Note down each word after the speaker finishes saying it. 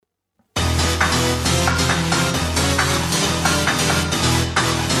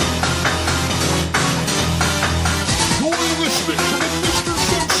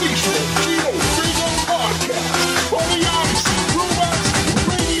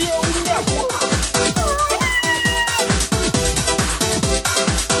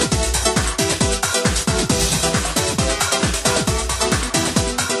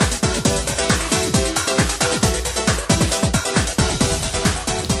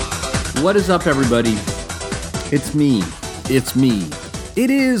What is up, everybody? It's me. It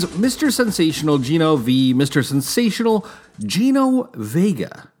is Mr. Sensational Gino V, Mr. Sensational Gino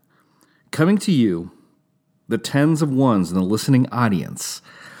Vega, coming to you, the tens of ones in the listening audience,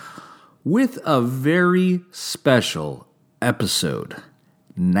 with a very special episode,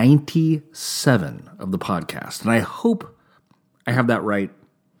 97 of the podcast. And I hope I have that right.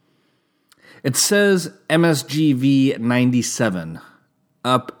 It says MSGV 97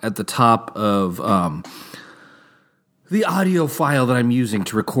 up at the top of the audio file that I'm using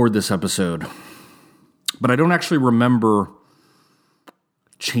to record this episode. But I don't actually remember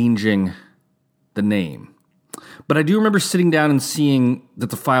changing the name. But I do remember sitting down and seeing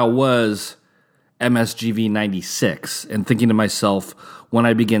that the file was MSGV 96 and thinking to myself, when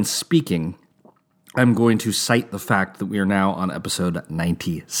I begin speaking, I'm going to cite the fact that we are now on episode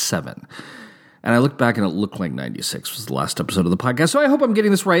 97. And I looked back and it looked like 96 was the last episode of the podcast. So I hope I'm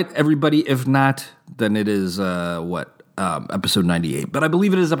getting this right, everybody. If not, then it is, episode 98. But I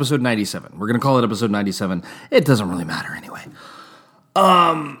believe it is episode 97. We're going to call it episode 97. It doesn't really matter anyway.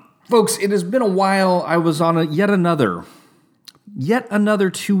 Folks, it has been a while. I was on yet another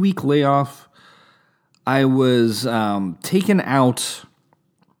 2-week layoff. I was taken out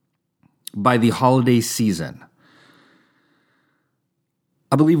by the holiday season.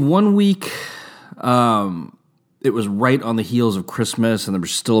 I believe 1 week... it was right on the heels of Christmas, and there was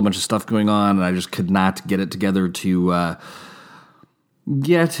still a bunch of stuff going on, and I just could not get it together to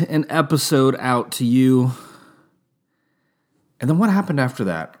get an episode out to you. And then what happened after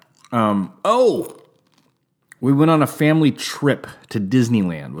that? We went on a family trip to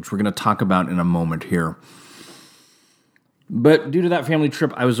Disneyland, which we're going to talk about in a moment here. But due to that family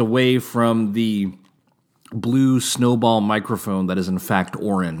trip, I was away from the blue snowball microphone that is in fact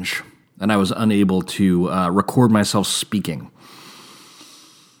orange. And I was unable to record myself speaking.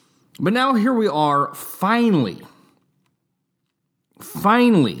 But now here we are, finally,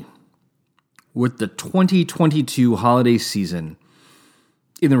 with the 2022 holiday season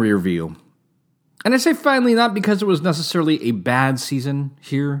in the rear view. And I say finally not because it was necessarily a bad season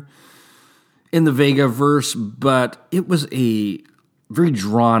here in the Vegaverse, but it was a very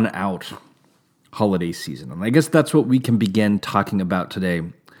drawn-out holiday season. And I guess that's what we can begin talking about today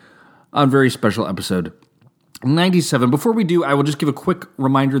on very special episode 97. Before we do, I will just give a quick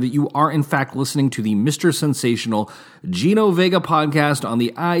reminder that you are in fact listening to the Mr. Sensational Gino Vega podcast on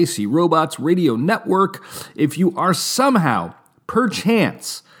the I See Robots Radio Network. If you are somehow,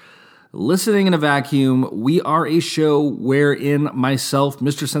 perchance, listening in a vacuum, we are a show wherein myself,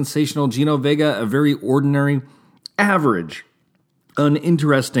 Mr. Sensational Gino Vega, a very ordinary, average,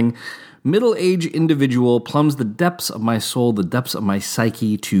 uninteresting, middle-aged individual, plumbs the depths of my soul, the depths of my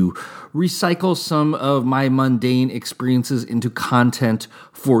psyche to recycle some of my mundane experiences into content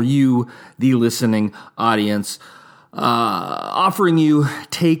for you, the listening audience, offering you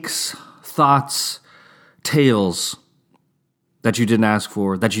takes, thoughts, tales that you didn't ask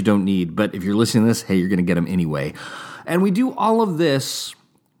for, that you don't need. But if you're listening to this, hey, you're going to get them anyway. And we do all of this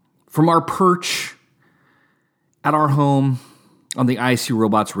from our perch at our home on the I See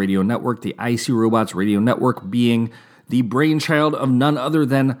Robots Radio Network, the I See Robots Radio Network being the brainchild of none other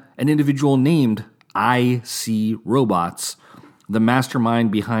than an individual named I See Robots, the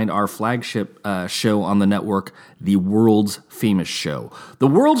mastermind behind our flagship show on the network, The World's Famous Show. The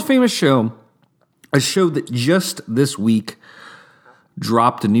World's Famous Show, a show that just this week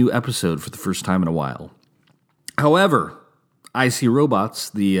dropped a new episode for the first time in a while. However, I See Robots,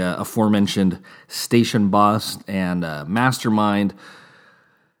 the aforementioned station boss and mastermind,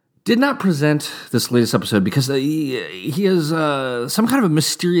 did not present this latest episode because he has some kind of a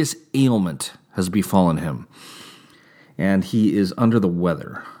mysterious ailment has befallen him, and he is under the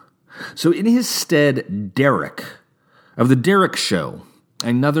weather. So in his stead, Derek, of The Derek Show,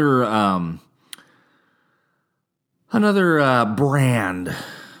 another brand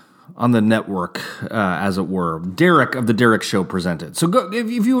on the network, as it were. Derek of The Derek Show presented. So go, if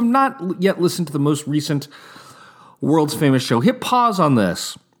you have not yet listened to the most recent World's Famous Show, hit pause on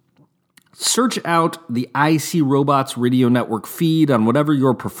this. Search out the I See Robots Radio Network feed on whatever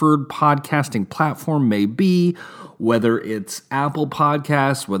your preferred podcasting platform may be, whether it's Apple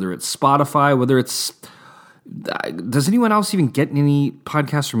Podcasts, whether it's Spotify, whether it's... Does anyone else even get any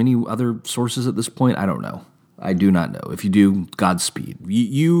podcasts from any other sources at this point? I don't know. I do not know. If you do, Godspeed.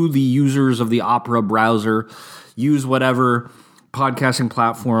 You, the users of the Opera browser, use whatever podcasting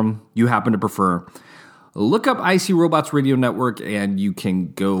platform you happen to prefer. Look up I See Robots Radio Network, and you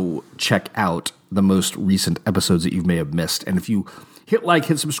can go check out the most recent episodes that you may have missed. And if you hit like,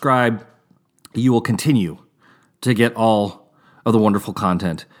 hit subscribe, you will continue to get all of the wonderful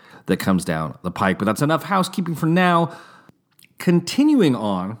content that comes down the pike. But that's enough housekeeping for now. Continuing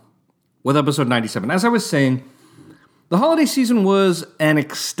on with episode 97. As I was saying, the holiday season was an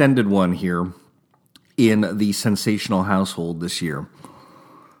extended one here in the sensational household this year.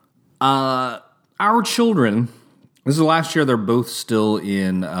 Our children, this is the last year they're both still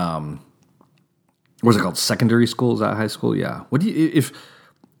in, what's it called, secondary school? Is that high school? Yeah. If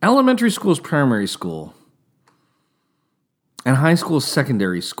elementary school is primary school and high school is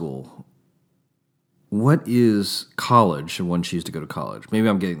secondary school, what is college and one choose to go to college? Maybe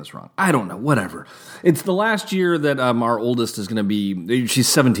I'm getting this wrong. I don't know. Whatever. It's the last year that our oldest is going to be, she's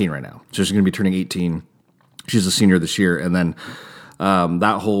 17 right now. So she's going to be turning 18. She's a senior this year. And then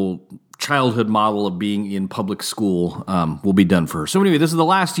that whole childhood model of being in public school will be done for her. So anyway, this is the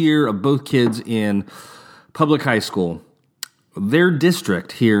last year of both kids in public high school. Their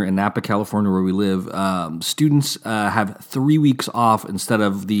district here in Napa, California, where we live, students have 3 weeks off instead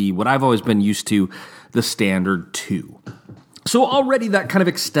of what I've always been used to, the standard 2. So already that kind of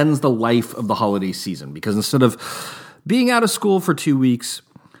extends the life of the holiday season, because instead of being out of school for 2 weeks,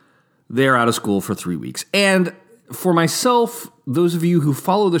 they're out of school for 3 weeks. And for myself, those of you who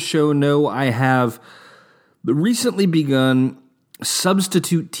follow the show know I have recently begun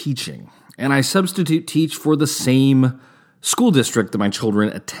substitute teaching. And I substitute teach for the same school district that my children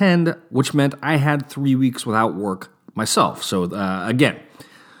attend, which meant I had 3 weeks without work myself. So again,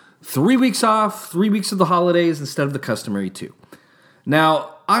 3 weeks off, 3 weeks of the holidays instead of the customary 2.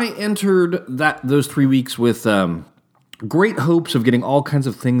 Now, I entered those 3 weeks with great hopes of getting all kinds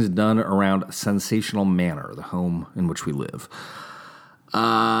of things done around Sensational Manor, the home in which we live.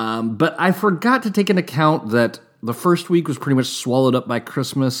 But I forgot to take into account that the first week was pretty much swallowed up by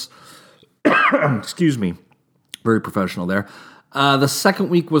Christmas. Excuse me. Very professional there. The second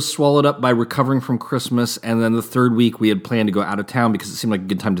week was swallowed up by recovering from Christmas, and then the third week we had planned to go out of town because it seemed like a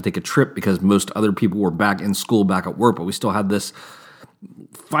good time to take a trip because most other people were back in school, back at work, but we still had this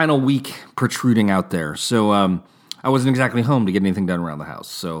final week protruding out there. So I wasn't exactly home to get anything done around the house.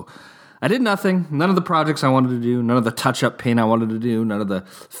 So I did nothing. None of the projects I wanted to do, none of the touch-up paint I wanted to do, none of the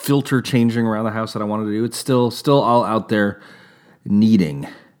filter changing around the house that I wanted to do. It's still all out there needing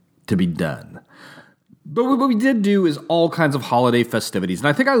to be done. But what we did do is all kinds of holiday festivities. And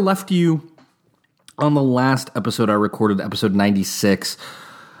I think I left you on the last episode I recorded, episode 96,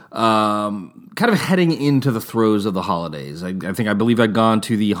 kind of heading into the throes of the holidays. I believe I'd gone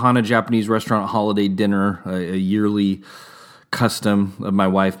to the Hana Japanese restaurant holiday dinner, a yearly custom of my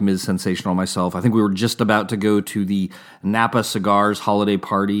wife, Ms. Sensational, myself. I think we were just about to go to the Napa Cigars holiday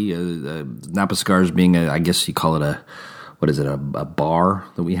party. Napa Cigars being, I guess you call it a bar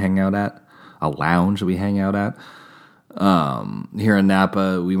that we hang out at? A lounge that we hang out at. Here in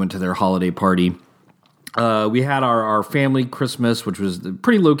Napa, we went to their holiday party. We had our family Christmas, which was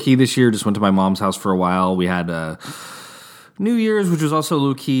pretty low-key this year. Just went to my mom's house for a while. We had New Year's, which was also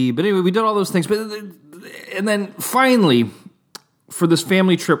low-key. But anyway, we did all those things. And then finally, for this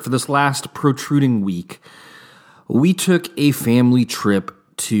family trip, for this last protruding week, we took a family trip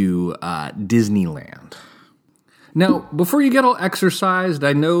to Disneyland. Now, before you get all exercised,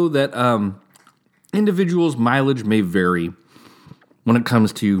 I know that individuals' mileage may vary when it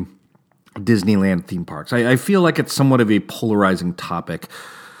comes to Disneyland theme parks. I feel like it's somewhat of a polarizing topic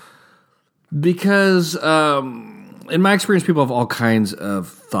because, in my experience, people have all kinds of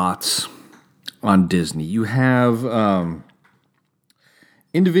thoughts on Disney. You have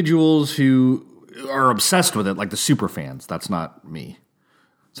individuals who are obsessed with it, like the super fans. That's not me.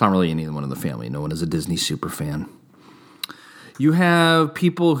 It's not really anyone in the family. No one is a Disney super fan. You have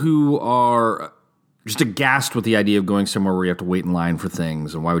people who are just aghast with the idea of going somewhere where you have to wait in line for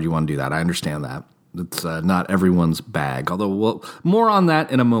things, and why would you want to do that? I understand that. It's not everyone's bag, although more on that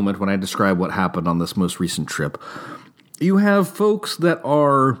in a moment when I describe what happened on this most recent trip. You have folks that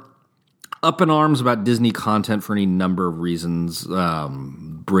are up in arms about Disney content for any number of reasons,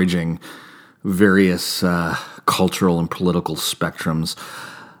 bridging various cultural and political spectrums.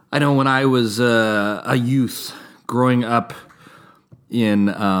 I know when I was a youth growing up in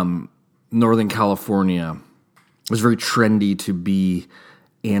Northern California, it was very trendy to be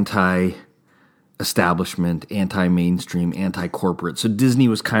anti-establishment, anti-mainstream, anti-corporate. So Disney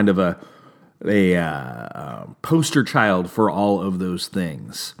was kind of a poster child for all of those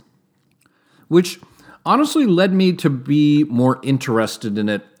things, which honestly led me to be more interested in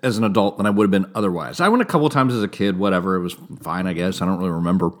it as an adult than I would have been otherwise. I went a couple of times as a kid, whatever. It was fine, I guess. I don't really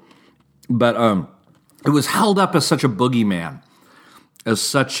remember. But it was held up as such a boogeyman, as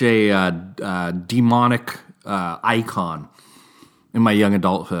such a demonic icon in my young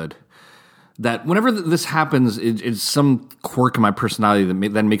adulthood, that whenever this happens, it's some quirk in my personality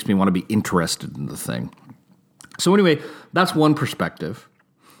that then makes me want to be interested in the thing. So anyway, that's one perspective.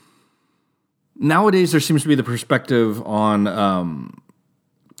 Nowadays, there seems to be the perspective on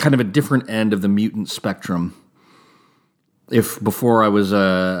kind of a different end of the mutant spectrum. If before I was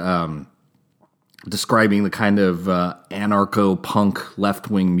describing the kind of anarcho-punk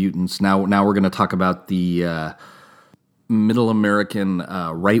left-wing mutants, now we're going to talk about the middle American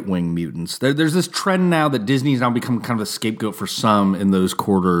right-wing mutants. There's this trend now that Disney's now become kind of a scapegoat for some in those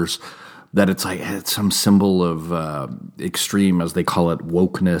quarters, that it's like it's some symbol of extreme, as they call it,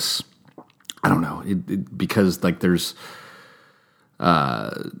 wokeness. I don't know, because like there's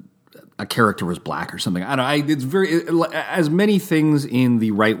a character was black or something. I don't know. It's very, as many things in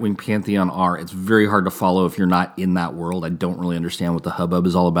the right-wing pantheon are, it's very hard to follow if you're not in that world. I don't really understand what the hubbub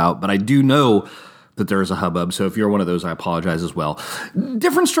is all about, but I do know that there is a hubbub. So if you're one of those, I apologize as well.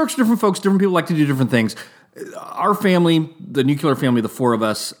 Different strokes, different folks, different people like to do different things. Our family, the nuclear family, the four of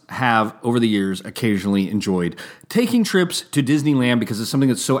us, have over the years occasionally enjoyed taking trips to Disneyland because it's something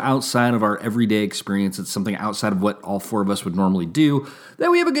that's so outside of our everyday experience. It's something outside of what all four of us would normally do, that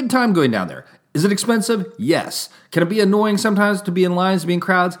we have a good time going down there. Is it expensive? Yes. Can it be annoying sometimes to be in lines, to be in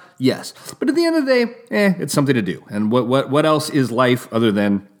crowds? Yes. But at the end of the day, it's something to do. And what else is life other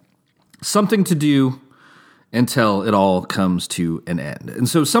than something to do until it all comes to an end? And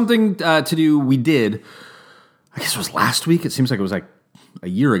so something to do we did, I guess it was last week. It seems like it was like a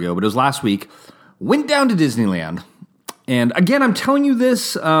year ago, but it was last week. Went down to Disneyland. And again, I'm telling you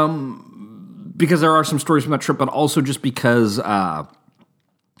this because there are some stories from that trip, but also just because I'm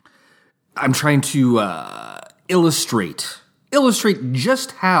trying to illustrate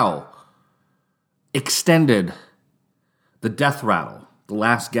just how extended the death rattle, the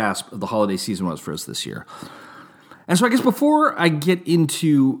last gasp of the holiday season was for us this year. And so I guess before I get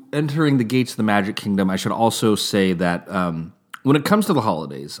into entering the gates of the Magic Kingdom, I should also say that when it comes to the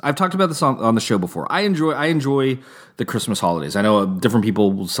holidays, I've talked about this on the show before. I enjoy the Christmas holidays. I know different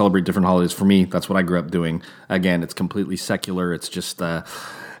people will celebrate different holidays. For me, that's what I grew up doing. Again, it's completely secular. It's just,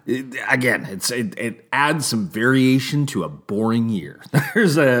 it adds some variation to a boring year.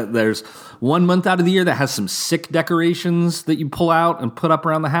 There's 1 month out of the year that has some sick decorations that you pull out and put up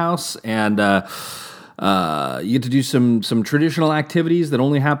around the house, and you get to do some traditional activities that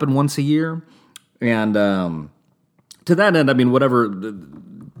only happen once a year. And to that end, I mean, whatever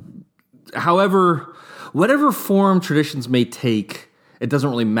form traditions may take, it doesn't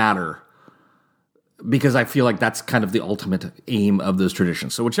really matter, because I feel like that's kind of the ultimate aim of those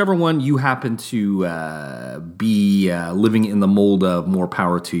traditions. So whichever one you happen to be living in the mold of, more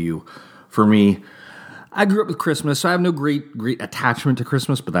power to you. For me, I grew up with Christmas, so I have no great attachment to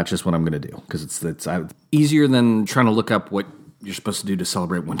Christmas, but that's just what I'm going to do, because it's easier than trying to look up what you're supposed to do to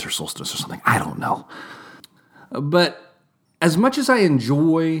celebrate winter solstice or something. I don't know. But as much as I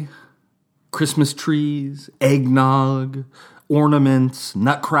enjoy Christmas trees, eggnog, ornaments,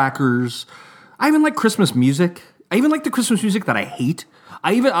 nutcrackers, I even like Christmas music. I even like the Christmas music that I hate.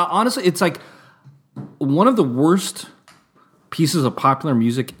 Honestly, it's like one of the worst pieces of popular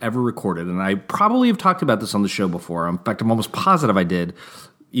music ever recorded, and I probably have talked about this on the show before. In fact, I'm almost positive I did,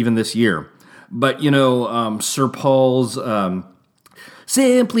 even this year. But, Sir Paul's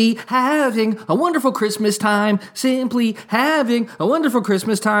Simply Having a Wonderful Christmas Time, Simply Having a Wonderful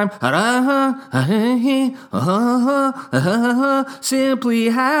Christmas Time, Simply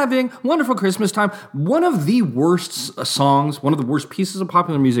Having Wonderful Christmas Time. One of the worst songs, one of the worst pieces of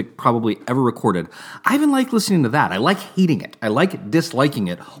popular music probably ever recorded. I even like listening to that. I like hating it. I like disliking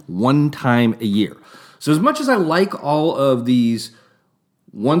it one time a year. So as much as I like all of these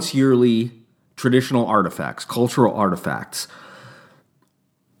once yearly traditional artifacts, cultural artifacts,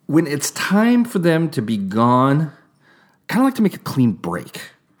 when it's time for them to be gone, I kind of like to make a clean break.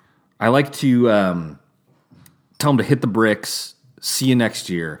 I like to tell them to hit the bricks, see you next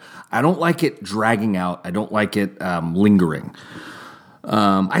year. I don't like it dragging out. I don't like it lingering.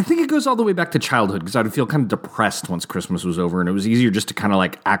 I think it goes all the way back to childhood, because I'd feel kind of depressed once Christmas was over, and it was easier just to kind of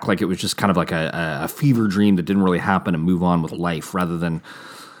like act like it was just kind of like a fever dream that didn't really happen and move on with life, rather than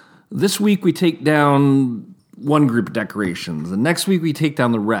this week we take down one group of decorations, the next week we take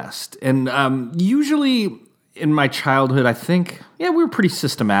down the rest. And usually in my childhood, I think, we were pretty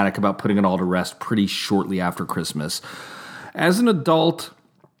systematic about putting it all to rest pretty shortly after Christmas. As an adult,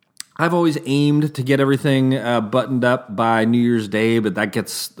 I've always aimed to get everything buttoned up by New Year's Day, but that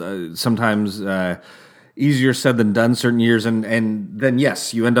gets sometimes easier said than done certain years. And then,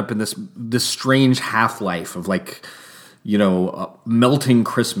 yes, you end up in this strange half-life of like, melting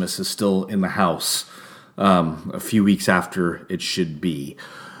Christmas is still in the house a few weeks after it should be.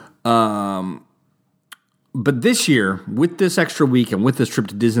 But this year, with this extra week and with this trip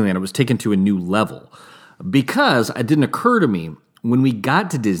to Disneyland, it was taken to a new level because it didn't occur to me when we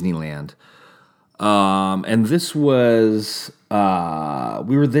got to Disneyland. And this was,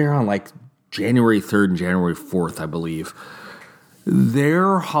 we were there on like January 3rd and January 4th, I believe.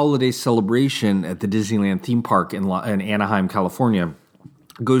 Their holiday celebration at the Disneyland theme park in Anaheim, California,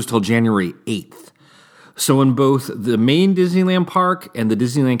 goes till January 8th. So in both the main Disneyland park and the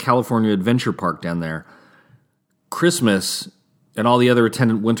Disneyland California Adventure Park down there, Christmas and all the other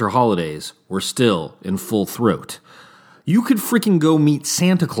attendant winter holidays were still in full throat. You could freaking go meet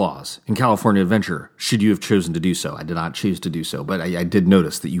Santa Claus in California Adventure, should you have chosen to do so. I did not choose to do so, but I did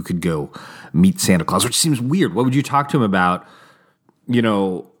notice that you could go meet Santa Claus, which seems weird. What would you talk to him about,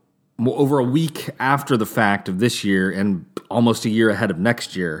 over a week after the fact of this year and almost a year ahead of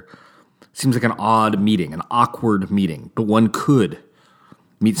next year? Seems like an odd meeting, an awkward meeting, but one could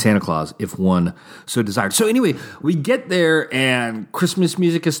meet Santa Claus if one so desired. So anyway, we get there and Christmas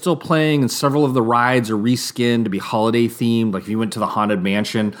music is still playing and several of the rides are reskinned to be holiday themed. Like if you went to the Haunted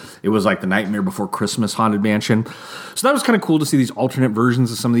Mansion, it was like the Nightmare Before Christmas Haunted Mansion. So that was kind of cool to see these alternate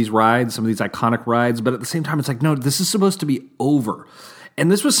versions of some of these rides, some of these iconic rides. But at the same time, it's like, no, this is supposed to be over.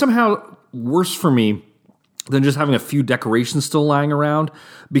 And this was somehow worse for me than just having a few decorations still lying around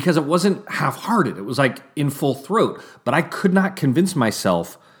because it wasn't half-hearted. It was like in full throat. But I could not convince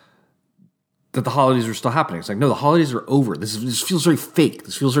myself that the holidays were still happening. It's like, no, the holidays are over. This feels very fake.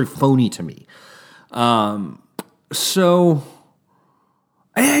 This feels very phony to me. So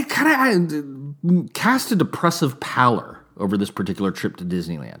I kind of cast a depressive pallor over this particular trip to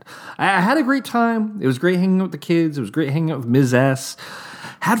Disneyland. I had a great time. It was great hanging out with the kids. It was great hanging out with Ms. S.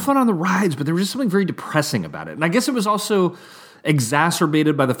 Had fun on the rides, but there was just something very depressing about it. And I guess it was also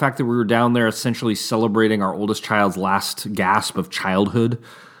exacerbated by the fact that we were down there essentially celebrating our oldest child's last gasp of childhood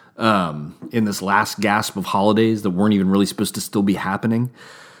in this last gasp of holidays that weren't even really supposed to still be happening.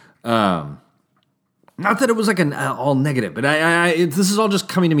 Not that it was like an all negative, but this is all just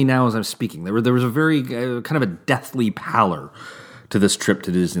coming to me now as I'm speaking. There was a very kind of a deathly pallor to this trip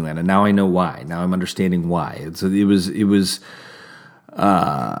to Disneyland, and now I know why. Now I'm understanding why. It was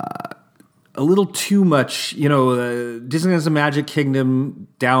a little too much. Disneyland's a Magic Kingdom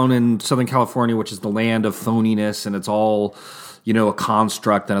down in Southern California, which is the land of phoniness, and it's all a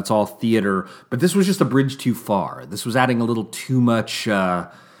construct, and it's all theater. But this was just a bridge too far. This was adding a little too much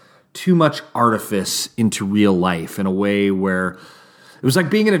artifice into real life in a way where it was like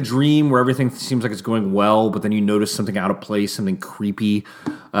being in a dream where everything seems like it's going well, but then you notice something out of place, something creepy,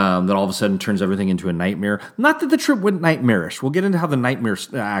 that all of a sudden turns everything into a nightmare. Not that the trip went nightmarish. We'll get into how the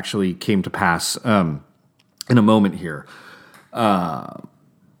nightmares actually came to pass in a moment here.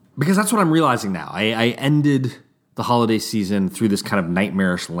 Because that's what I'm realizing now. I ended the holiday season through this kind of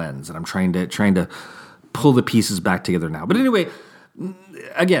nightmarish lens, and I'm trying to pull the pieces back together now. But anyway,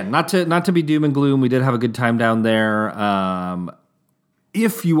 again, not to be doom and gloom. We did have a good time down there.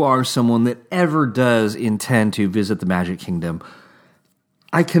 If you are someone that ever does intend to visit the Magic Kingdom,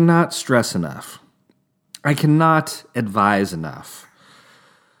 I cannot stress enough. I cannot advise enough.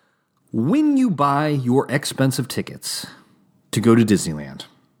 When you buy your expensive tickets to go to Disneyland,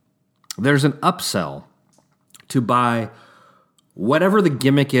 there's an upsell to buy whatever the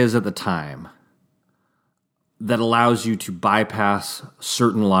gimmick is at the time that allows you to bypass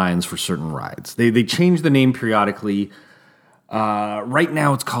certain lines for certain rides. They change the name periodically. Right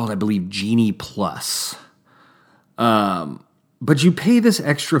now it's called, I believe, Genie Plus. But you pay this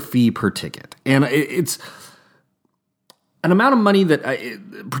extra fee per ticket. And it's an amount of money that,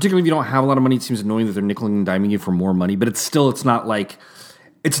 particularly if you don't have a lot of money, it seems annoying that they're nickel and diming you for more money. But it's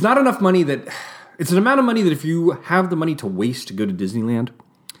not enough money that... It's an amount of money that if you have the money to waste to go to Disneyland,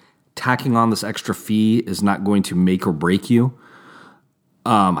 tacking on this extra fee is not going to make or break you.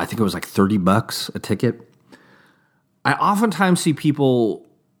 I think it was like $30 a ticket. I oftentimes see people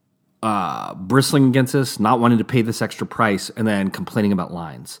bristling against this, not wanting to pay this extra price, and then complaining about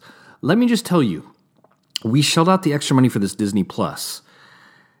lines. Let me just tell you, we shelled out the extra money for this Disney Plus,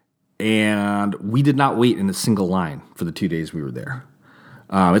 and we did not wait in a single line for the 2 days we were there.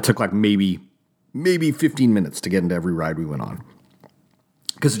 It took like maybe 15 minutes to get into every ride we went on.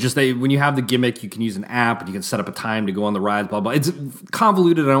 Because when you have the gimmick, you can use an app and you can set up a time to go on the rides, blah, blah. It's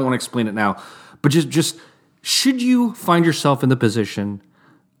convoluted. I don't want to explain it now. But just should you find yourself in the position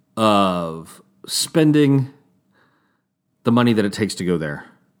of spending the money that it takes to go there,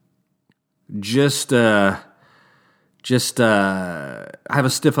 just have a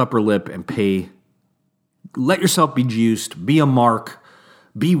stiff upper lip and pay. Let yourself be juiced. Be a mark.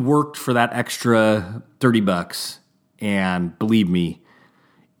 Be worked for that extra $30, and believe me,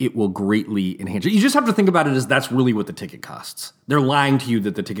 it will greatly enhance it. You just have to think about it as that's really what the ticket costs. They're lying to you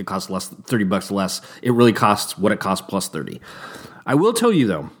that the ticket costs less, $30 less. It really costs what it costs plus 30. I will tell you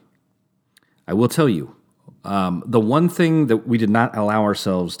though, the one thing that we did not allow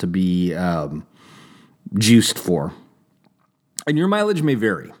ourselves to be juiced for, and your mileage may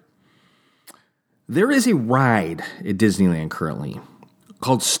vary. There is a ride at Disneyland currently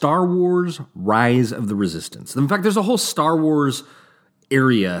called Star Wars Rise of the Resistance. In fact, there's a whole Star Wars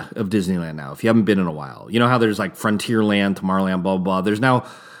area of Disneyland now, if you haven't been in a while. You know how there's like Frontierland, Tomorrowland, blah, blah, blah. There's now,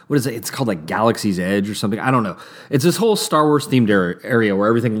 what is it? It's called like Galaxy's Edge or something. I don't know. It's this whole Star Wars themed area where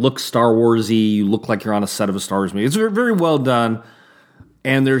everything looks Star Wars-y. You look like you're on a set of a Star Wars movie. It's very, very well done.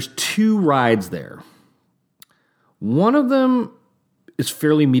 And there's 2 rides there. One of them is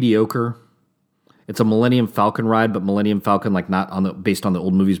fairly mediocre. It's a Millennium Falcon ride, but Millennium Falcon, like not based on the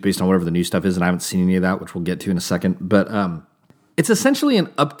old movies, based on whatever the new stuff is, and I haven't seen any of that, which we'll get to in a second. But it's essentially an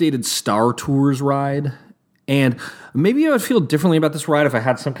updated Star Tours ride, and maybe I would feel differently about this ride if I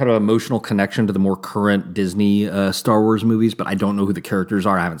had some kind of emotional connection to the more current Disney Star Wars movies, but I don't know who the characters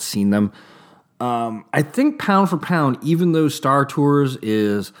are. I haven't seen them. I think pound for pound, even though Star Tours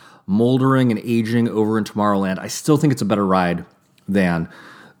is moldering and aging over in Tomorrowland, I still think it's a better ride than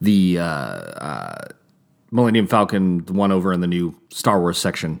the Millennium Falcon, the one over in the new Star Wars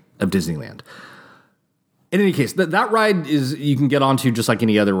section of Disneyland. In any case, that ride is you can get onto just like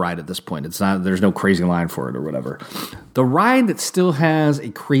any other ride at this point. It's not, there's no crazy line for it or whatever. The ride that still has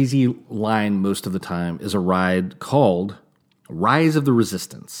a crazy line most of the time is a ride called Rise of the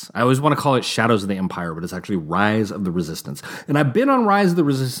Resistance. I always want to call it Shadows of the Empire, but it's actually Rise of the Resistance. And I've been on Rise of the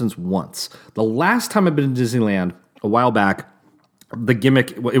Resistance once. The last time I've been to Disneyland, a while back, the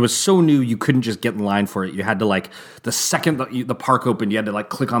gimmick, it was so new you couldn't just get in line for it. You had to like, the second the park opened, you had to like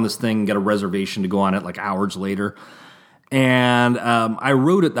click on this thing and get a reservation to go on it like hours later. And I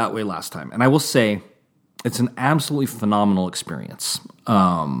rode it that way last time. And I will say, it's an absolutely phenomenal experience.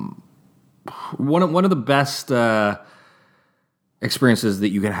 One of the best experiences that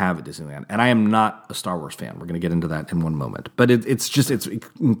you can have at Disneyland. And I am not a Star Wars fan. We're going to get into that in one moment. But it's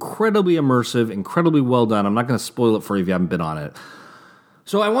incredibly immersive, incredibly well done. I'm not going to spoil it for you if you haven't been on it.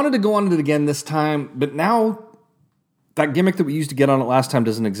 So I wanted to go on it again this time, but now that gimmick that we used to get on it last time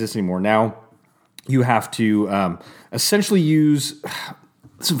doesn't exist anymore. Now you have to essentially use,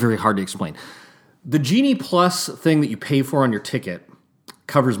 this is very hard to explain. The Genie Plus thing that you pay for on your ticket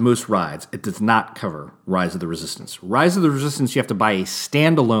covers most rides. It does not cover Rise of the Resistance. Rise of the Resistance, you have to buy a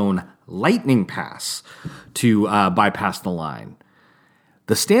standalone Lightning Pass to bypass the line.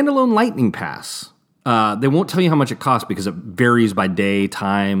 The standalone Lightning Pass, they won't tell you how much it costs because it varies by day,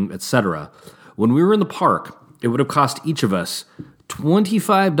 time, etc. When we were in the park, it would have cost each of us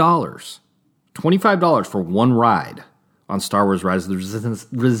 $25. $25 for one ride on Star Wars Rise of the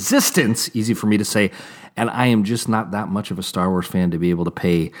Resistance, easy for me to say, and I am just not that much of a Star Wars fan to be able to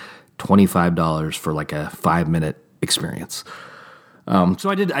pay $25 for like a 5-minute experience. So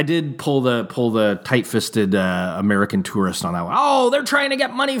I did pull the tight-fisted American tourist on that one. Oh, they're trying to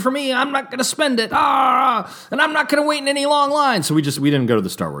get money for me. I'm not going to spend it. And I'm not going to wait in any long lines. So we didn't go to the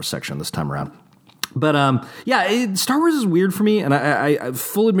Star Wars section this time around. But Star Wars is weird for me, and I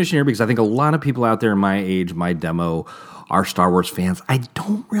full admission here because I think a lot of people out there my age, my demo, are Star Wars fans. I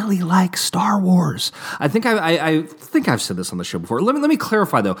don't really like Star Wars. I think I've said this on the show before. Let me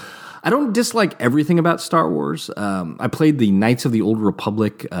clarify though. I don't dislike everything about Star Wars. I played the Knights of the Old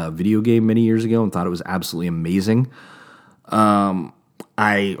Republic video game many years ago and thought it was absolutely amazing.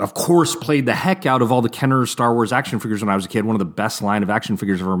 I, of course, played the heck out of all the Kenner Star Wars action figures when I was a kid, one of the best line of action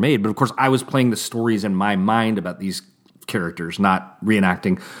figures ever made. But of course, I was playing the stories in my mind about these characters, not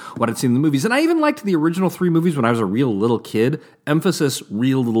reenacting what I'd seen in the movies. And I even liked the original 3 movies when I was a real little kid. Emphasis,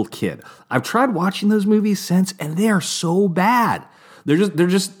 real little kid. I've tried watching those movies since, and they are so bad. They're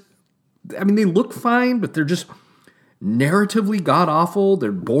just, I mean, they look fine, but they're just narratively god-awful.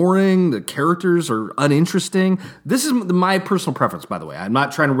 They're boring. The characters are uninteresting. This is my personal preference, by the way. I'm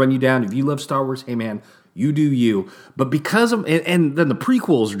not trying to run you down. If you love Star Wars, hey man, you do you. But because of, and then the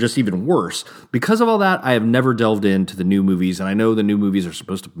prequels are just even worse. Because of all that, I have never delved into the new movies, and I know the new movies are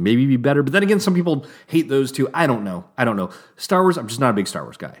supposed to maybe be better, but then again, some people hate those too. I don't know. Star Wars, I'm just not a big Star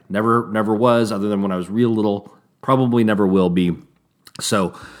Wars guy. Never was, other than when I was real little. Probably never will be.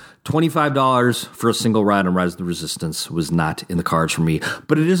 So $25 for a single ride on Rise of the Resistance was not in the cards for me,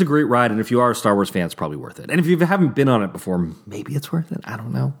 but it is a great ride, and if you are a Star Wars fan, it's probably worth it. And if you haven't been on it before, maybe it's worth it. I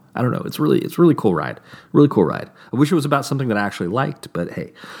don't know. It's really cool ride. Really cool ride. I wish it was about something that I actually liked, but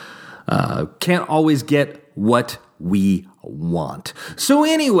hey, can't always get what we want. So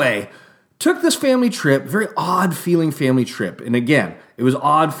anyway, Took this family trip, very odd feeling family trip. And again, it was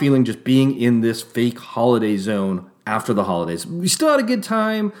odd feeling just being in this fake holiday zone after the holidays. We still had a good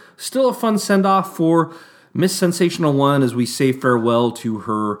time, still a fun send-off for Miss Sensational One as we say farewell to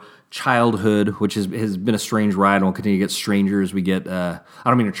her childhood, which has been a strange ride and will continue to get stranger as we get, I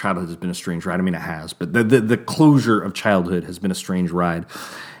don't mean her childhood has been a strange ride, I mean it has, but the closure of childhood has been a strange ride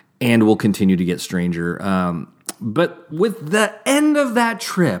and will continue to get stranger. But with the end of that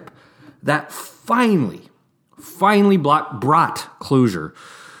trip, that finally brought closure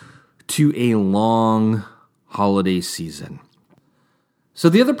to a long holiday season. So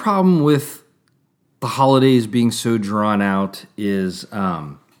the other problem with the holidays being so drawn out is,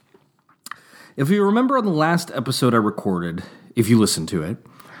 if you remember on the last episode I recorded, if you listened to it,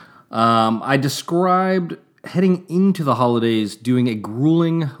 I described heading into the holidays doing a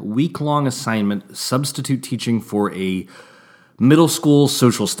grueling week-long assignment, substitute teaching for a middle school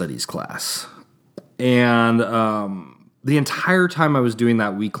social studies class. And the entire time I was doing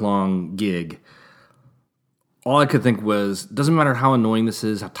that week-long gig, all I could think was, doesn't matter how annoying this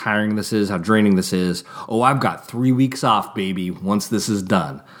is, how tiring this is, how draining this is, I've got 3 weeks off, baby, once this is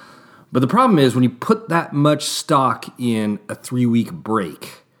done. But the problem is, when you put that much stock in a 3-week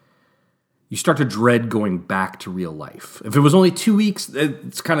break, you start to dread going back to real life. If it was only 2 weeks,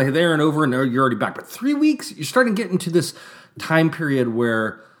 it's kind of there and over and you're already back. But 3 weeks, you're starting to get into this time period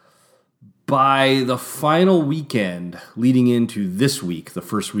where by the final weekend leading into this week, the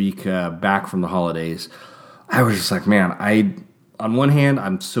first week back from the holidays, I was just like, man, on one hand,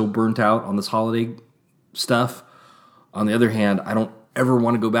 I'm so burnt out on this holiday stuff. On the other hand, I don't ever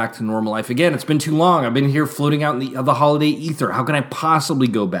want to go back to normal life again. It's been too long. I've been here floating out in the holiday ether. How can I possibly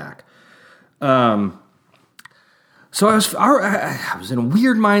go back? So I was in a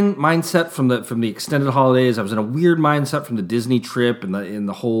weird mindset from the extended holidays. I was in a weird mindset from the Disney trip and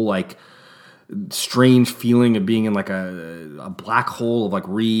the whole like strange feeling of being in like a black hole of like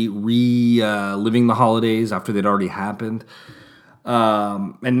living the holidays after they'd already happened.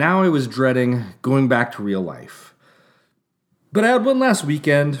 And now I was dreading going back to real life. But I had one last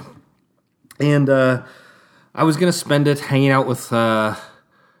weekend, and I was going to spend it hanging out with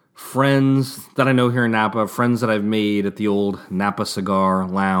friends that I know here in Napa, friends that I've made at the old Napa Cigar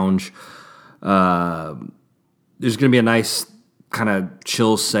Lounge. There's going to be a nice kind of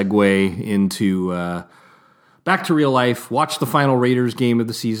chill segue into back to real life. Watch the final Raiders game of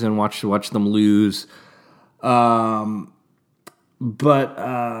the season. Watch them lose. But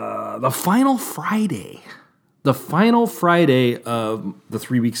the final Friday of the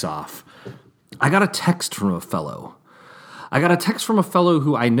 3 weeks off, I got a text from a fellow.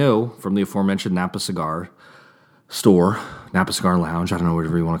 Who I know from the aforementioned Napa Cigar store, Napa Cigar Lounge, I don't know,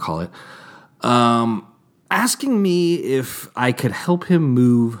 whatever you want to call it, asking me if I could help him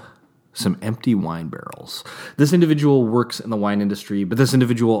move some empty wine barrels. This individual works in the wine industry, but this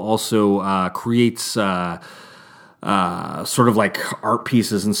individual also creates sort of like art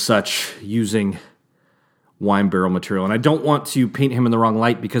pieces and such using wine barrel material. And I don't want to paint him in the wrong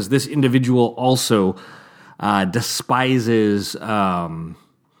light because this individual also despises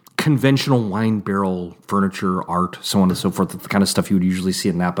conventional wine barrel furniture, art, so on and so forth, the kind of stuff you would usually see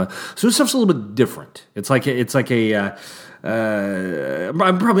in Napa. So this stuff's a little bit different. I'm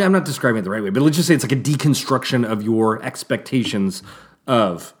not describing it the right way, but let's just say it's like a deconstruction of your expectations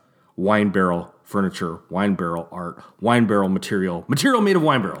of wine barrel furniture, wine barrel art, wine barrel material made of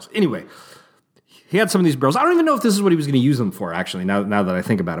wine barrels. Anyway, he had some of these barrels. I don't even know if this is what he was going to use them for, actually, now that I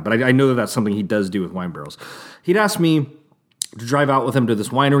think about it. But I know that that's something he does do with wine barrels. He'd asked me to drive out with him to this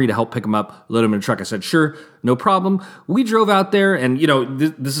winery to help pick him up, load him in a truck. I said, sure, no problem. We drove out there, and,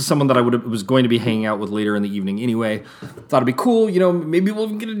 this is someone that I was going to be hanging out with later in the evening anyway. Thought it'd be cool, maybe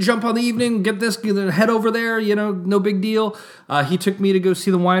we'll get a jump on the evening, head over there, no big deal. He took me to go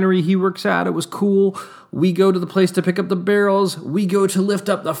see the winery he works at. It was cool. We go to the place to pick up the barrels. We go to lift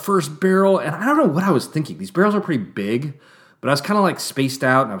up the first barrel, and I don't know what I was thinking. These barrels are pretty big, but I was kind of like spaced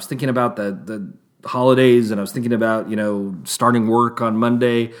out, and I was thinking about the holidays, and I was thinking about, starting work on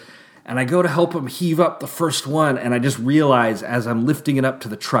Monday, and I go to help him heave up the first one, and I just realize as I'm lifting it up to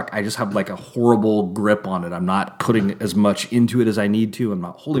the truck, I just have like a horrible grip on it. I'm not putting as much into it as I need to. I'm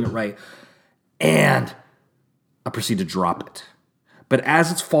not holding it right, and I proceed to drop it. But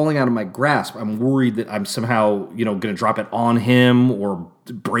as it's falling out of my grasp, I'm worried that I'm somehow, going to drop it on him or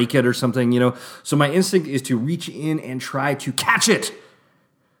break it or something, So my instinct is to reach in and try to catch it.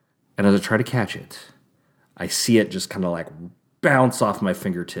 And as I try to catch it, I see it just kind of like bounce off my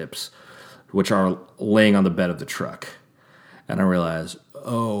fingertips, which are laying on the bed of the truck. And I realize,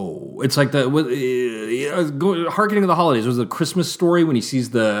 it's like harkening to the holidays. It was the Christmas Story when he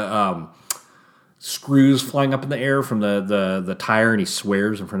sees the screws flying up in the air from the tire, and he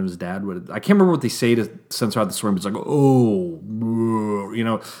swears in front of his dad. I can't remember what they say to censor out the swearing, but it's like, oh,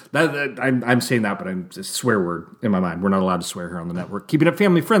 I'm saying that, but it's a swear word in my mind. We're not allowed to swear here on the network, keeping it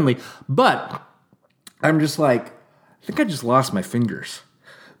family friendly. But I'm just like, I think I just lost my fingers.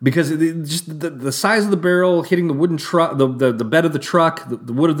 Because just the size of the barrel hitting the wooden truck, the bed of the truck,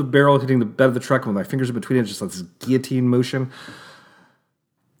 the wood of the barrel hitting the bed of the truck, and with my fingers in between it, just like this guillotine motion.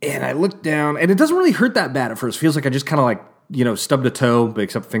 And I looked down, and it doesn't really hurt that bad at first. It feels like I just kind of like, stubbed a toe, but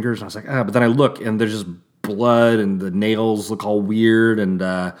except fingers. And I was like, but then I look, and there's just blood, and the nails look all weird, and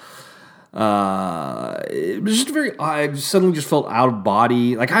it was just very odd. I suddenly just felt out of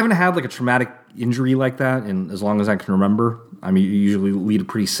body. Like, I haven't had like a traumatic injury like that in as long as I can remember. I mean, you usually lead a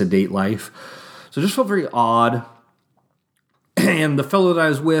pretty sedate life. So it just felt very odd. And the fellow that I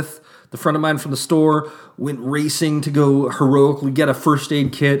was with, the friend of mine from the store, went racing to go heroically get a first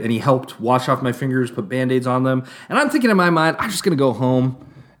aid kit, and he helped wash off my fingers, put Band-Aids on them. And I'm thinking in my mind, I'm just going to go home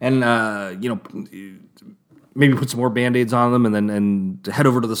and, maybe put some more Band-Aids on them and head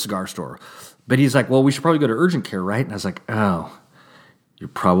over to the cigar store. But he's like, well, we should probably go to urgent care, right? And I was like, oh, you're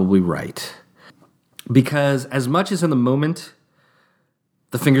probably right. Because as much as in the moment,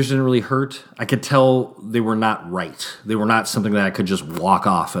 the fingers didn't really hurt, I could tell they were not right. They were not something that I could just walk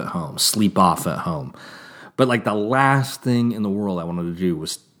off at home, sleep off at home. But like the last thing in the world I wanted to do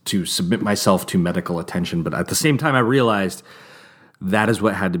was to submit myself to medical attention. But at the same time, I realized that is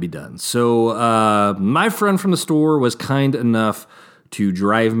what had to be done. So my friend from the store was kind enough to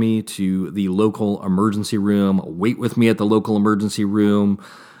drive me to the local emergency room, wait with me at the local emergency room,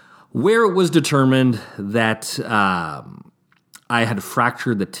 where it was determined that I had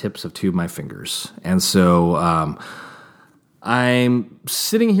fractured the tips of two of my fingers. And so I'm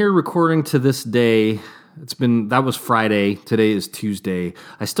sitting here recording to this day. That was Friday. Today is Tuesday.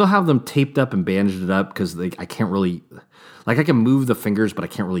 I still have them taped up and bandaged up because I can't really, I can move the fingers, but I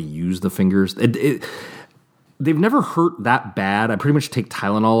can't really use the fingers. They've never hurt that bad. I pretty much take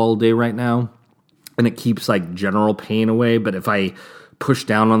Tylenol all day right now, and it keeps like general pain away. But if I push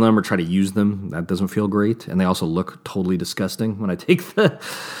down on them or try to use them, that doesn't feel great. And they also look totally disgusting when I take the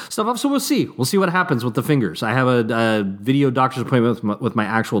stuff off. So we'll see. We'll see what happens with the fingers. I have a video doctor's appointment with my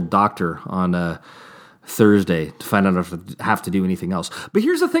actual doctor on Thursday to find out if I have to do anything else. But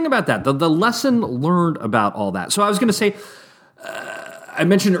here's the thing about that. The lesson learned about all that. So I was going to say, I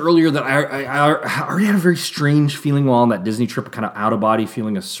mentioned earlier that I already had a very strange feeling while on that Disney trip, a kind of out-of-body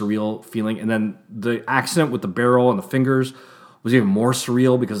feeling, a surreal feeling. And then the accident with the barrel and the fingers was even more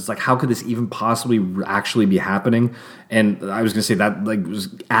surreal because it's like, how could this even possibly actually be happening? And I was going to say that like was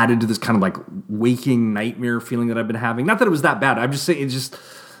added to this kind of like waking nightmare feeling that I've been having. Not that it was that bad. I'm just saying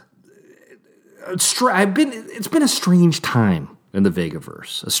it's been a strange time in the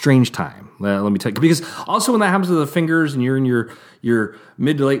Vegaverse, a strange time. Let me tell you, because also when that happens to the fingers and you're in your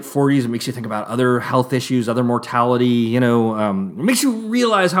mid to late 40s, it makes you think about other health issues, other mortality. It makes you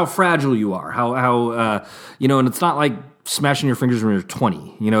realize how fragile you are. How and it's not like smashing your fingers when you're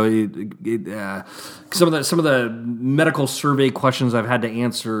 20. Some of the medical survey questions I've had to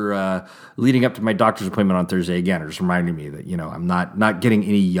answer leading up to my doctor's appointment on Thursday again are just reminding me that I'm not getting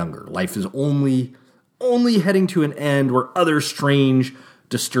any younger. Life is only heading to an end where other strange,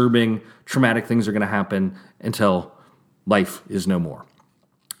 disturbing, traumatic things are going to happen until life is no more.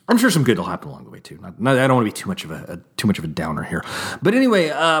 I'm sure some good will happen along the way too. I don't want to be too much of a downer here, but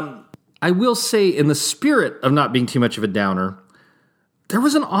anyway. I will say, in the spirit of not being too much of a downer, there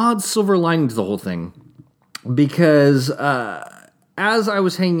was an odd silver lining to the whole thing. Because as I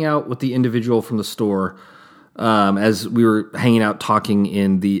was hanging out with the individual from the store, as we were hanging out talking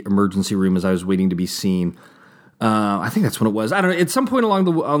in the emergency room as I was waiting to be seen, I think that's when it was. I don't know. At some point along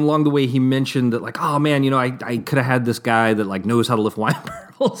the way, he mentioned that, like, oh man, I could have had this guy that like knows how to lift wine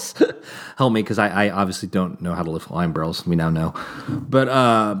barrels help me because I obviously don't know how to lift wine barrels. We now know, but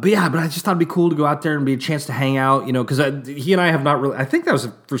I just thought it'd be cool to go out there and be a chance to hang out, because he and I have not really. I think that was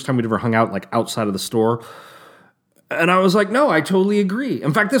the first time we'd ever hung out like outside of the store. And I was like, no, I totally agree.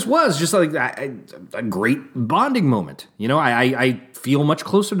 In fact, this was just like a great bonding moment. I feel much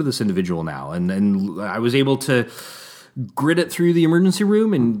closer to this individual now. And I was able to grit it through the emergency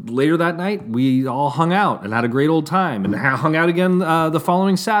room. And later that night, we all hung out and had a great old time and hung out again the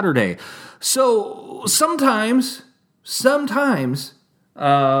following Saturday. So sometimes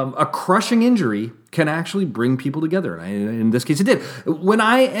a crushing injury can actually bring people together. And in this case, it did. When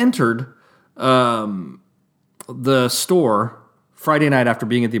I entered the store Friday night after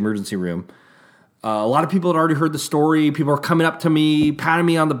being at the emergency room, A lot of people had already heard the story. People are coming up to me, patting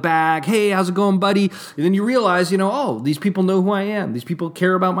me on the back. Hey, how's it going, buddy? And then you realize, these people know who I am. These people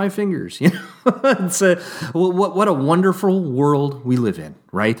care about my fingers. It's what a wonderful world we live in,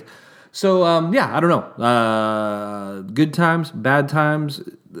 right? So, I don't know. Good times, bad times.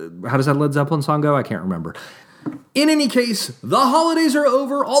 How does that Led Zeppelin song go? I can't remember. In any case, the holidays are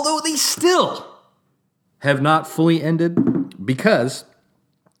over, although they still have not fully ended because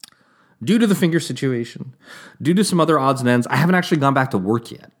due to the finger situation, due to some other odds and ends, I haven't actually gone back to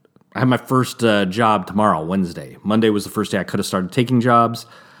work yet. I have my first job tomorrow, Wednesday. Monday was the first day I could have started taking jobs.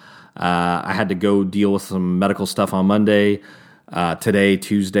 I had to go deal with some medical stuff on Monday. Today,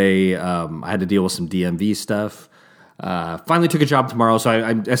 Tuesday, I had to deal with some DMV stuff. Finally took a job tomorrow, so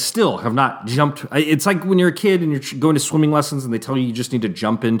I still have not jumped. It's like when you're a kid and you're going to swimming lessons and they tell you just need to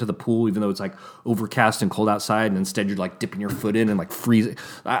jump into the pool even though it's like overcast and cold outside, and instead you're like dipping your foot in and like freezing.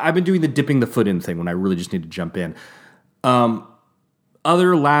 I've been doing the dipping the foot in thing when I really just need to jump in.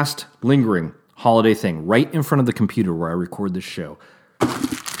 Other last lingering holiday thing, right in front of the computer where I record this show,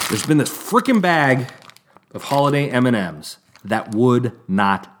 there's been this freaking bag of holiday M&Ms that would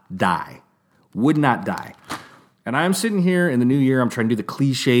not die. Would not die. And I'm sitting here in the new year, I'm trying to do the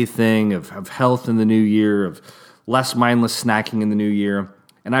cliche thing of health in the new year, of less mindless snacking in the new year.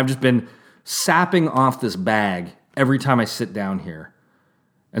 And I've just been sapping off this bag every time I sit down here.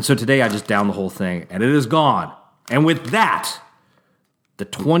 And so today I just downed the whole thing, and it is gone. And with that, the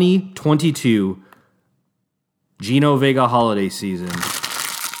 2022 Gino Vega holiday season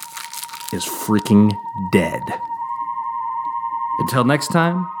is freaking dead. Until next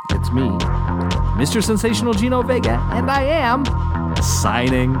time, it's me, Mr. Sensational Gino Vega, and I am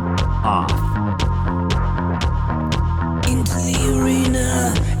signing off. Into the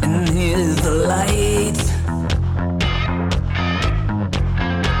arena.